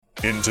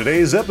In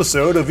today's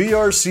episode of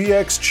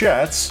ERCX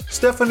Chats,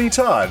 Stephanie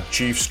Todd,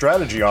 Chief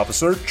Strategy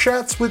Officer,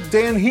 chats with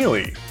Dan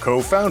Healy,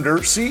 co-founder,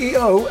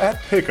 CEO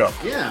at Pickup.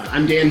 Yeah,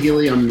 I'm Dan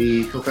Healy. I'm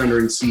the co-founder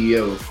and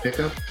CEO of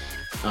Pickup.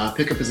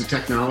 Pickup is a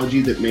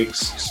technology that makes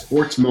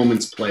sports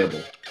moments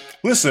playable.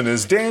 Listen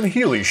as Dan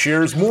Healy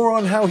shares more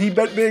on how he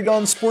bet big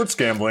on sports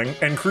gambling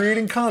and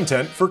creating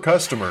content for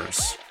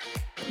customers.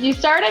 You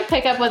started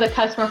Pickup with a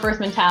customer-first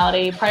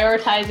mentality,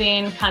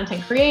 prioritizing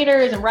content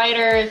creators and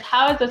writers.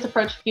 How does this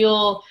approach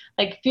fuel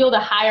the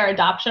higher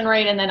adoption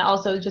rate, and then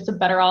also just a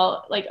better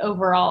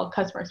overall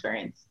customer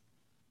experience?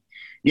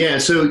 Yeah,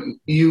 so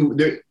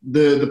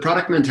the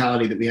product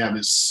mentality that we have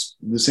is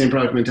the same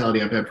product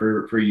mentality I've had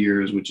for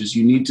years, which is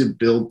you need to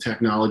build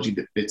technology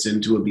that fits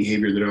into a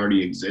behavior that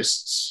already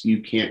exists.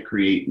 You can't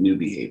create new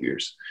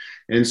behaviors.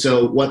 And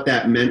so what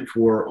that meant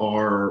for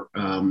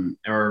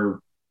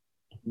our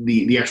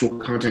the actual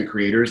content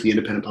creators, the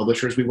independent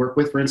publishers we work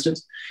with, for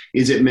instance,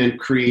 is it meant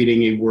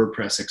creating a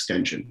WordPress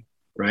extension,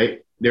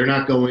 right? They're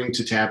not going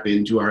to tap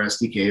into our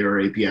SDK or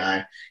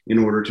API in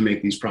order to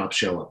make these props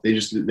show up. They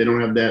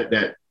don't have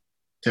that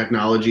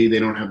technology. They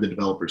don't have the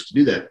developers to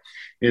do that.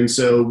 And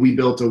so we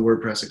built a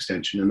WordPress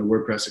extension, and the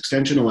WordPress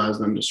extension allows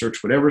them to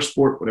search whatever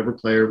sport, whatever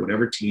player,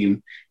 whatever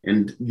team,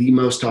 and the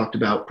most talked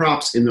about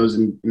props in those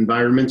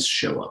environments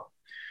show up.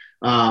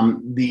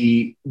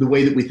 The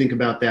way that we think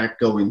about that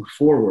going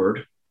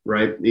forward,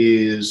 right,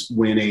 is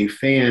when a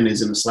fan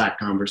is in a Slack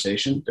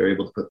conversation, they're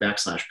able to put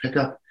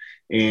 /pickup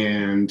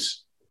and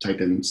type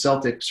in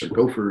Celtics or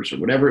Gophers or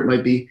whatever it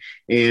might be,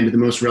 and the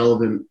most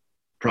relevant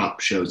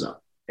prop shows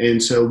up.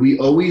 And so we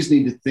always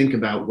need to think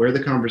about where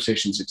the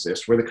conversations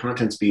exist, where the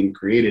content's being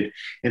created,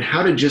 and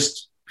how to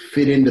just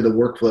fit into the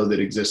workflow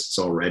that exists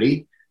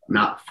already,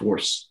 not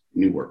force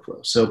new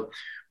workflows. So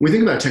when we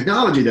think about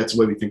technology, that's the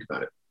way we think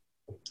about it.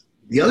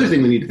 The other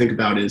thing we need to think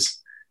about is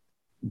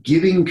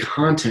giving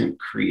content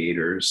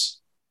creators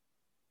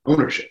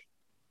ownership.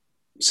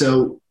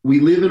 So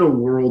we live in a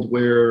world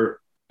where,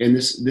 and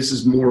this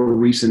is more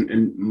recent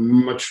and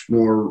much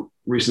more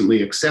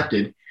recently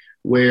accepted,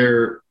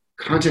 where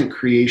content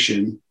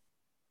creation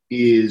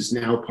is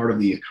now part of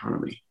the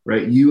economy,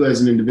 right? You as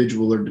an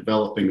individual are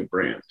developing a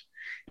brand,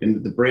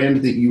 and the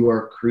brand that you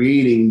are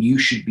creating, you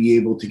should be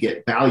able to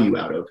get value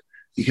out of,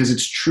 because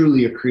it's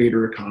truly a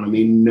creator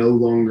economy, no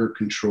longer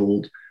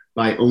controlled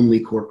by only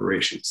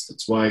corporations.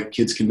 That's why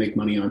kids can make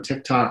money on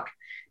TikTok,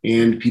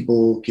 and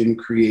people can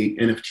create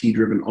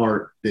NFT-driven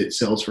art that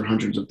sells for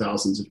hundreds of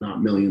thousands, if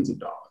not millions of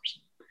dollars.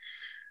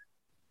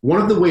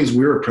 One of the ways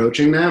we're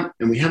approaching that,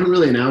 and we haven't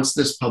really announced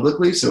this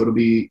publicly, so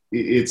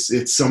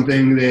it's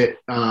something that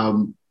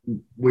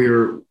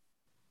we're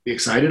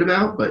excited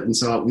about, and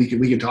so we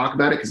can talk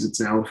about it because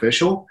it's now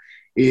official,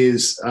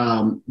 is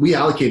we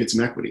allocated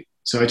some equity.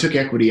 So I took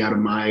equity out of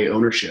my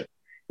ownership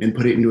and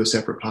put it into a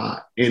separate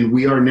pot. And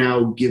we are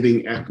now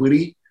giving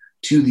equity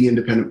to the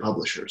independent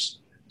publishers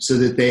so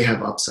that they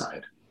have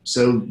upside.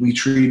 So we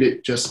treat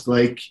it just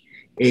like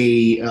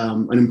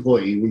an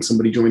employee. When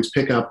somebody joins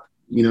Pickup,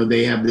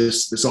 they have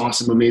this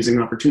awesome, amazing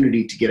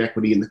opportunity to get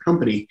equity in the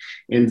company,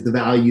 and the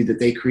value that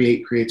they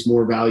create creates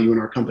more value in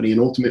our company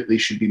and ultimately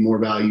should be more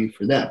value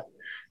for them.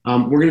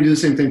 We're going to do the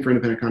same thing for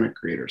independent content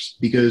creators,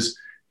 because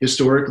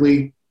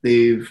historically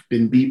they've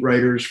been beat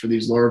writers for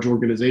these large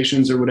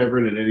organizations or whatever,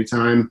 and at any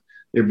time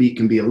their beat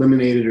can be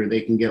eliminated or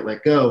they can get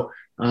let go.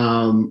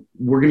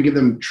 We're going to give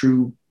them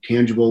true,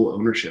 tangible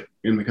ownership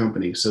in the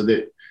company, so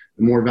that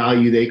the more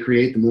value they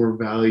create, the more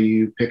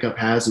value Pickup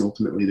has, and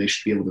ultimately they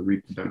should be able to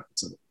reap the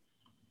benefits of it.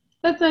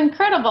 That's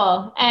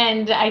incredible.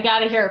 And I got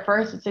to hear it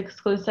first. It's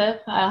exclusive.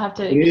 I'll have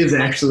to. It is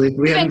actually.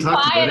 We haven't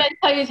talked about it.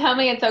 Until you tell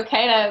me it's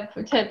okay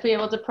to be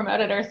able to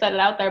promote it or set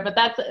it out there. But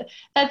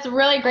that's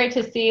really great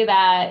to see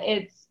that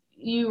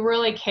you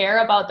really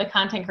care about the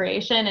content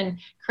creation and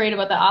create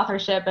about the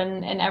authorship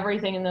and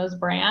everything in those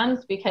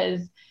brands,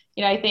 because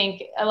I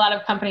think a lot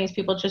of companies,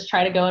 people just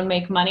try to go and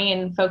make money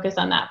and focus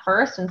on that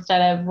first,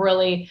 instead of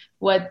really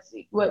what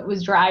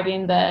was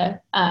driving the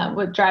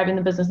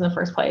business in the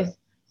first place.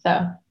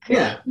 So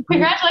yeah,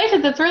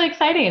 congratulations. It's really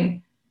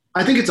exciting.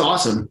 I think it's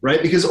awesome,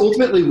 right? Because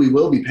ultimately we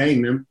will be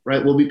paying them,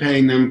 right? We'll be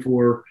paying them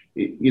for,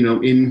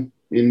 in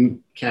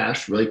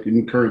cash, like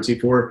in currency,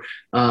 for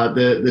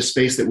the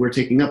space that we're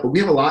taking up. But we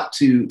have a lot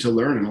to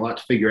learn and a lot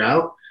to figure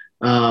out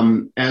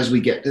as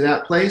we get to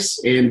that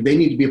place, and they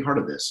need to be a part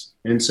of this.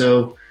 And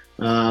so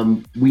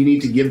we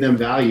need to give them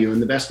value. And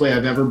the best way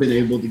I've ever been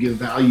able to give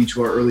value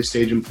to our early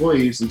stage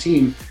employees and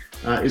team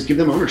is give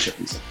them ownership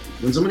in something.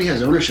 When somebody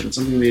has ownership in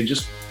something, they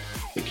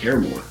care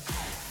more.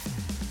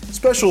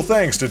 Special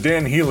thanks to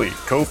Dan Healy,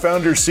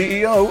 co-founder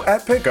CEO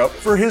at Pickup,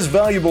 for his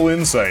valuable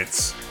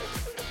insights.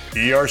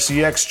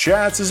 ERCX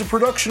Chats is a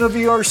production of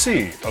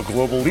ERC, a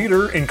global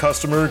leader in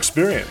customer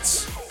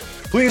experience.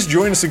 Please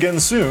join us again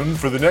soon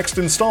for the next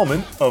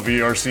installment of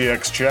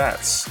ERCX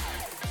Chats.